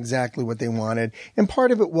kids weren't exactly what they wanted. And part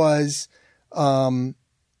of it was, show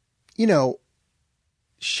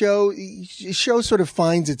sort of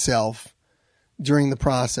finds itself during the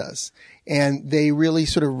process. And they really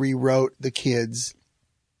sort of rewrote the kids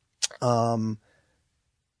to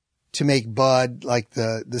make Bud like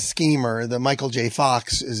the schemer, the Michael J.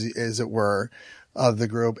 Fox, as it were, of the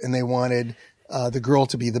group. And they wanted the girl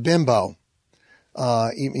to be the bimbo,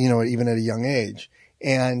 even at a young age.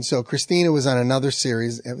 And so Christina was on another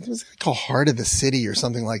series. It was called Heart of the City or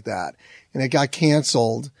something like that. And it got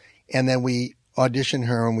canceled. And then we auditioned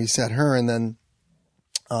her and we set her. And then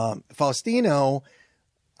Faustino,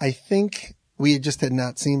 I think we had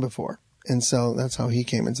not seen before. And so that's how he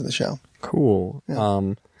came into the show. Cool.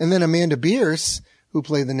 Yeah. And then Amanda Bierce, who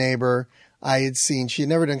played the neighbor, I had seen, she had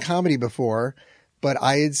never done comedy before, but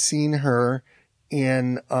I had seen her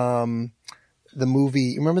in the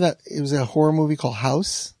movie. Remember that? It was a horror movie called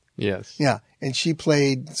House. Yes. Yeah. And she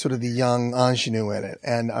played sort of the young ingenue in it.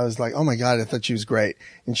 And I was like, oh my God, I thought she was great.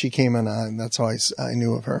 And she came in and that's how I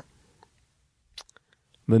knew of her.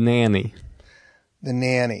 The Nanny. The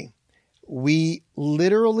Nanny.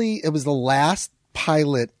 It was the last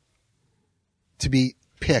pilot to be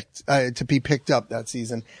picked up that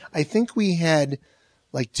season. I think we had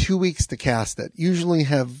like 2 weeks to cast it. Usually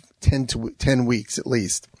have 10 weeks at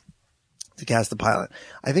least to cast the pilot.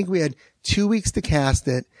 I think we had 2 weeks to cast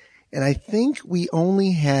it. And I think we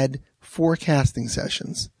only had 4 casting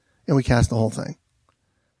sessions and we cast the whole thing.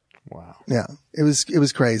 Wow. Yeah. It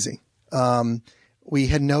was crazy. We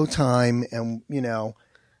had no time and,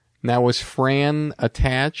 Now, was Fran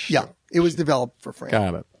attached? Yeah. It was developed for Fran.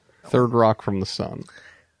 Got it. Third Rock from the Sun.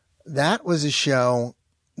 That was a show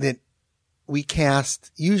that we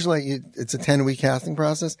cast. Usually it's a 10-week casting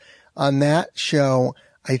process. On that show,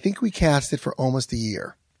 I think we cast it for almost a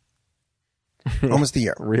year. Almost a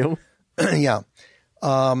year. Real? Yeah.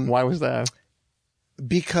 Why was that?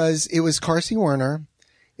 Because it was Carsey Werner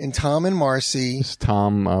and Tom and Marcy. It's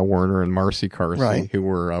Tom Werner and Marcy Carsey, right, who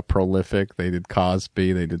were prolific. They did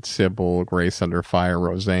Cosby, they did Sybil, Grace Under Fire,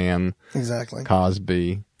 Roseanne. Exactly.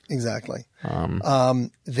 Cosby. Exactly.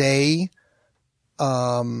 They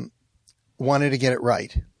wanted to get it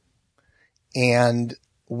right. And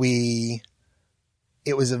it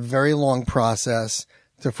was a very long process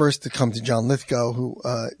to come to John Lithgow, who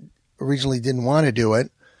originally didn't want to do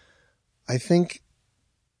it. I think,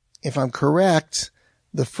 if I'm correct,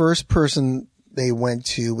 the first person they went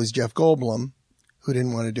to was Jeff Goldblum, who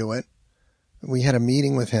didn't want to do it. We had a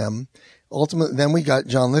meeting with him. Ultimately, then we got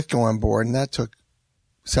John Lithgow on board, and that took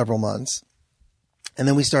several months. And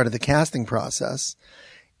then we started the casting process.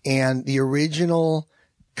 And the original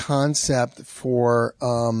concept for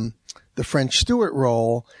the French Stewart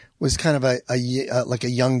role was kind of like a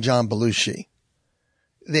young John Belushi.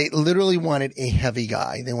 They literally wanted a heavy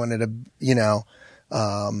guy. They wanted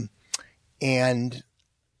and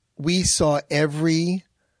we saw every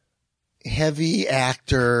heavy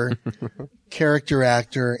actor, character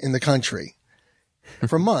actor in the country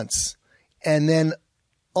for months. And then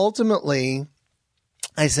ultimately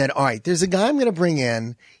I said, all right, there's a guy I'm going to bring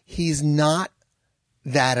in. He's not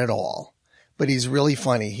that at all, but he's really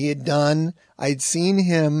funny. I'd seen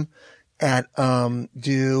him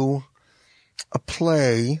do a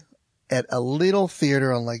play at a little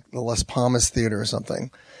theater on like the Las Palmas Theater or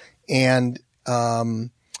something. And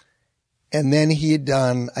then he had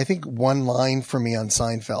done, I think, one line for me on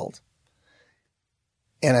Seinfeld.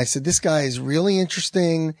 And I said, this guy is really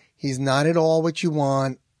interesting. He's not at all what you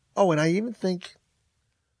want. Oh, and I even think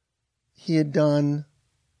he had done,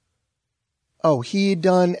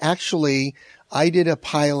 actually, I did a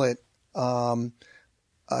pilot, a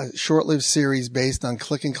short-lived series based on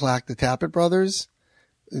Click and Clack, the Tappet Brothers.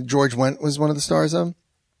 George Wendt was one of the stars of,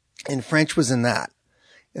 and French was in that.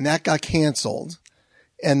 And that got canceled.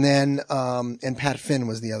 And then, and Pat Finn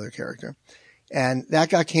was the other character. And that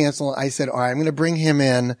got canceled. I said, all right, I'm going to bring him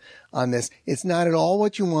in on this. It's not at all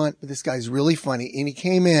what you want, but this guy's really funny. And he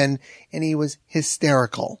came in and he was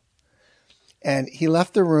hysterical. And he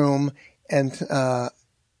left the room and,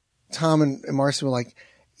 Tom and Marcy were like,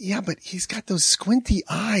 yeah, but he's got those squinty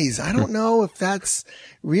eyes. I don't know if that's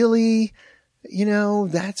really,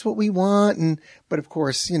 that's what we want. But of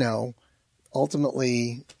course,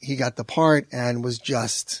 ultimately he got the part and was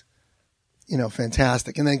just,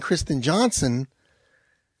 fantastic. And then Kristen Johnson,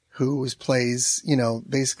 who plays,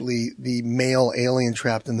 basically the male alien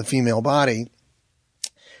trapped in the female body,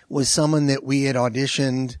 was someone that we had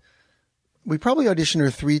auditioned. We probably auditioned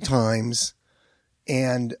her 3 times,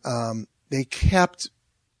 and they kept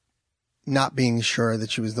not being sure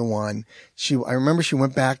that she was the one. I remember she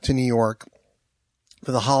went back to New York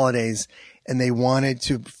for the holidays, and they wanted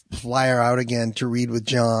to fly her out again to read with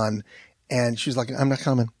John. And she was like, I'm not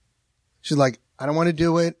coming. She's like, I don't want to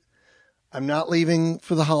do it. I'm not leaving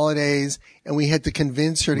for the holidays. And we had to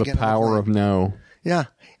convince her to get on the plane. The power of no. Yeah.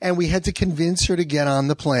 And we had to convince her to get on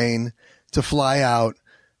the plane to fly out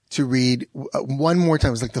to read one more time.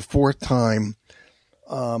 It was like the 4th time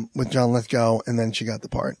with John Lithgow. And then she got the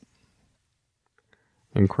part.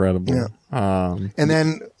 Incredible. Yeah. And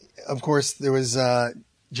then, of course, there was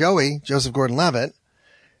Joey, Joseph Gordon-Levitt,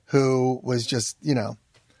 who was just,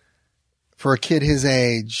 for a kid his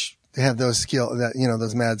age to have those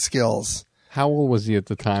those mad skills. How old was he at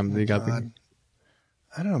the time that he got the...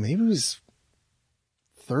 I don't know, maybe he was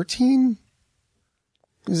 13?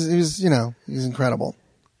 He was incredible.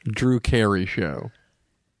 Drew Carey Show.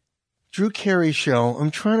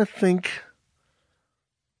 I'm trying to think.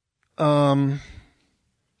 I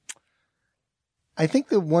think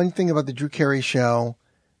the one thing about the Drew Carey Show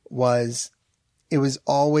was it was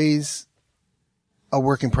always a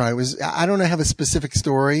work in progress. I don't have a specific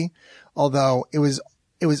story, although it was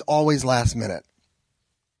always last minute.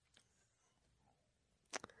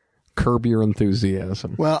 Curb Your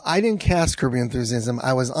Enthusiasm. Well, I didn't cast Curb Your Enthusiasm.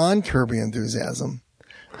 I was on Curb Your Enthusiasm.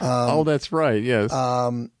 Oh, that's right. Yes.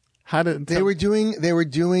 How did they were doing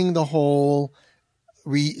the whole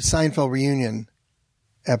Seinfeld reunion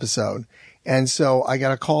episode. And so I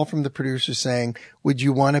got a call from the producer saying, would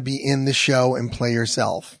you want to be in the show and play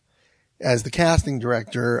yourself as the casting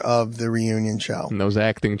director of the reunion show? And those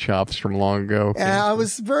acting chops from long ago. And I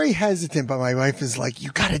was very hesitant, but my wife is like,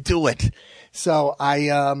 you got to do it. So I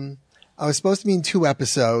was supposed to be in 2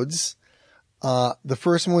 episodes. The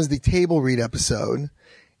first one was the table read episode,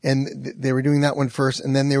 and they were doing that one first.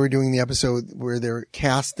 And then they were doing the episode where they're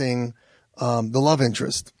casting, the love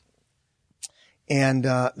interest. And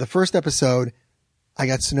the first episode, I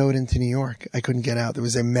got snowed into New York. I couldn't get out. There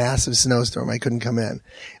was a massive snowstorm. I couldn't come in.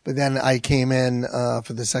 But then I came in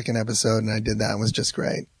for the second episode, and I did that. It was just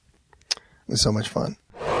great. It was so much fun.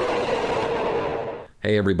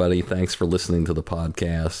 Hey, everybody. Thanks for listening to the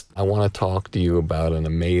podcast. I want to talk to you about an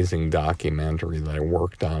amazing documentary that I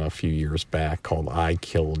worked on a few years back called I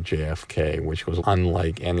Killed JFK, which was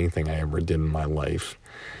unlike anything I ever did in my life.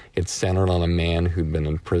 It's centered on a man who'd been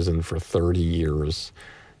in prison for 30 years.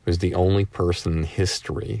 He was the only person in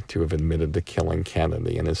history to have admitted to killing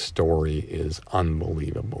Kennedy, and his story is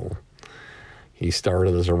unbelievable. He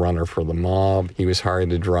started as a runner for the mob. He was hired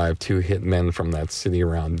to drive 2 hitmen from that city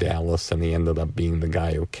around Dallas, and he ended up being the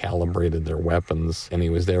guy who calibrated their weapons. And he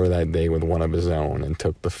was there that day with one of his own and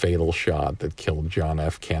took the fatal shot that killed John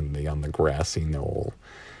F. Kennedy on the grassy knoll.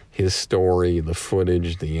 His story, the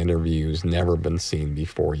footage, the interviews, never been seen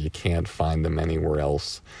before. You can't find them anywhere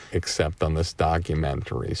else except on this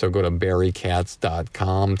documentary. So go to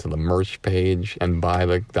barrykatz.com to the merch page and buy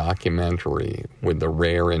the documentary with the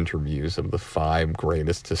rare interviews of the 5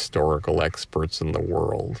 greatest historical experts in the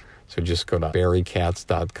world. So just go to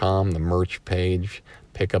barrykatz.com, the merch page,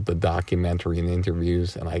 pick up the documentary and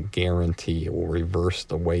interviews, and I guarantee it will reverse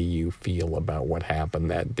the way you feel about what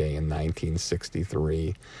happened that day in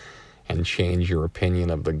 1963 and change your opinion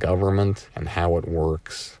of the government and how it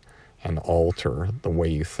works and alter the way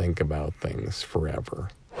you think about things forever.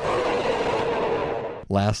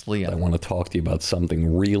 Lastly, I want to talk to you about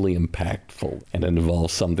something really impactful, and it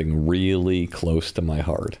involves something really close to my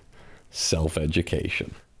heart: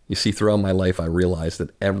 self-education. You see, throughout my life, I realized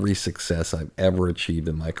that every success I've ever achieved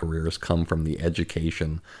in my career has come from the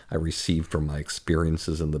education I received from my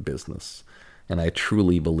experiences in the business. And I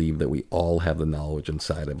truly believe that we all have the knowledge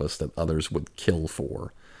inside of us that others would kill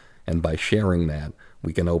for. And by sharing that,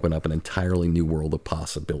 we can open up an entirely new world of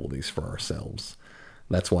possibilities for ourselves.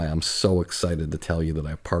 That's why I'm so excited to tell you that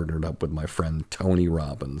I partnered up with my friend Tony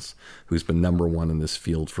Robbins, who's been #1 in this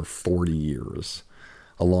field for 40 years.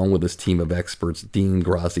 Along with his team of experts, Dean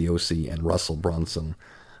Graziosi and Russell Brunson,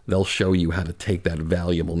 they'll show you how to take that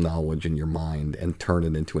valuable knowledge in your mind and turn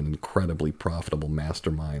it into an incredibly profitable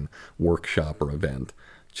mastermind, workshop, or event,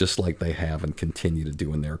 just like they have and continue to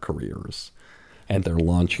do in their careers. And they're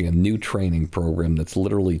launching a new training program that's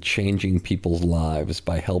literally changing people's lives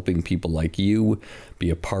by helping people like you be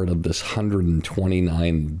a part of this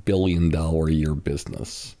 $129 billion a year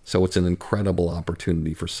business. So it's an incredible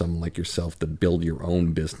opportunity for someone like yourself to build your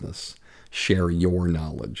own business, share your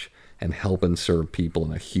knowledge, and help and serve people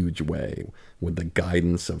in a huge way with the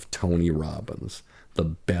guidance of Tony Robbins, the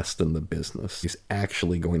best in the business. He's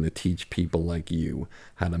actually going to teach people like you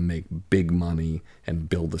how to make big money and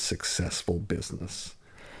build a successful business.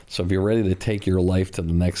 So if you're ready to take your life to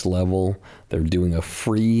the next level, they're doing a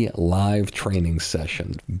free live training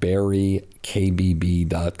session.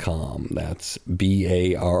 BarryKBB.com. That's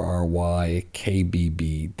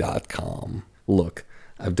BarryKBB.com. Look,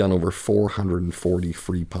 I've done over 440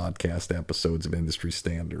 free podcast episodes of Industry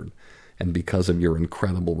Standard. And because of your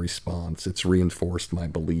incredible response, it's reinforced my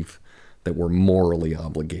belief that we're morally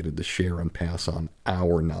obligated to share and pass on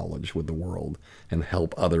our knowledge with the world and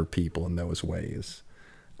help other people in those ways.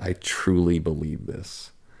 I truly believe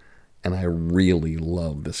this. And I really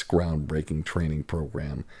love this groundbreaking training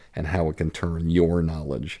program and how it can turn your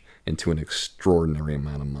knowledge into an extraordinary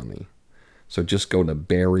amount of money. So just go to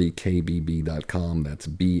barrykbb.com, that's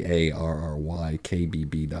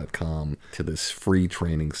BarrykBB.com, to this free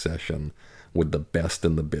training session with the best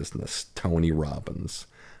in the business, Tony Robbins.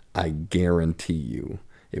 I guarantee you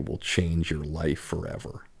it will change your life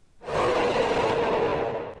forever.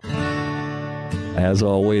 As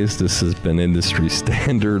always, this has been Industry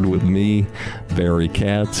Standard with me, Barry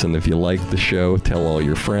Katz. And if you like the show, tell all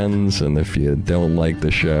your friends. And if you don't like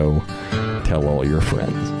the show, tell all your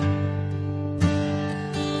friends.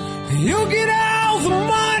 You get all the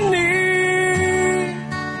money,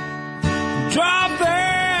 drive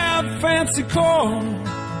that fancy car.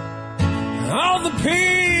 All the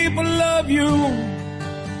people love you,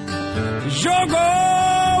 'cause you're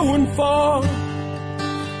going far.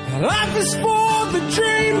 Life is for the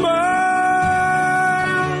dreamers,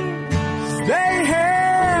 they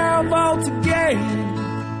have all to gain.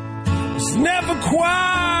 It's never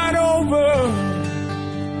quite over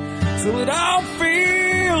till it all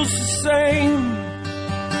feels the same.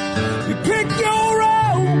 You pick your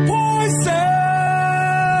own poison,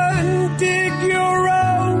 dig your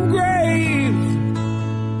own grave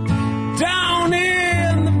down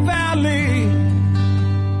in the valley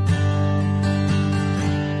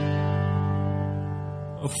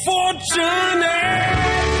of fortune.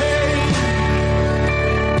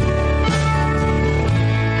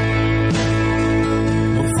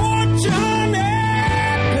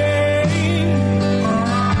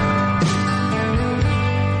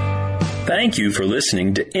 Thank you for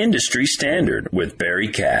listening to Industry Standard with Barry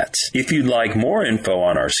Katz. If you'd like more info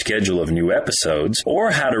on our schedule of new episodes or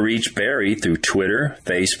how to reach Barry through Twitter,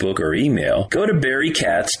 Facebook, or email, go to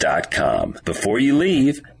barrykatz.com. Before you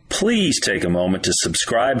leave, please take a moment to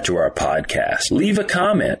subscribe to our podcast, leave a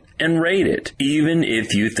comment, and rate it, even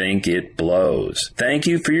if you think it blows. Thank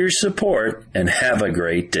you for your support, and have a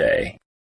great day.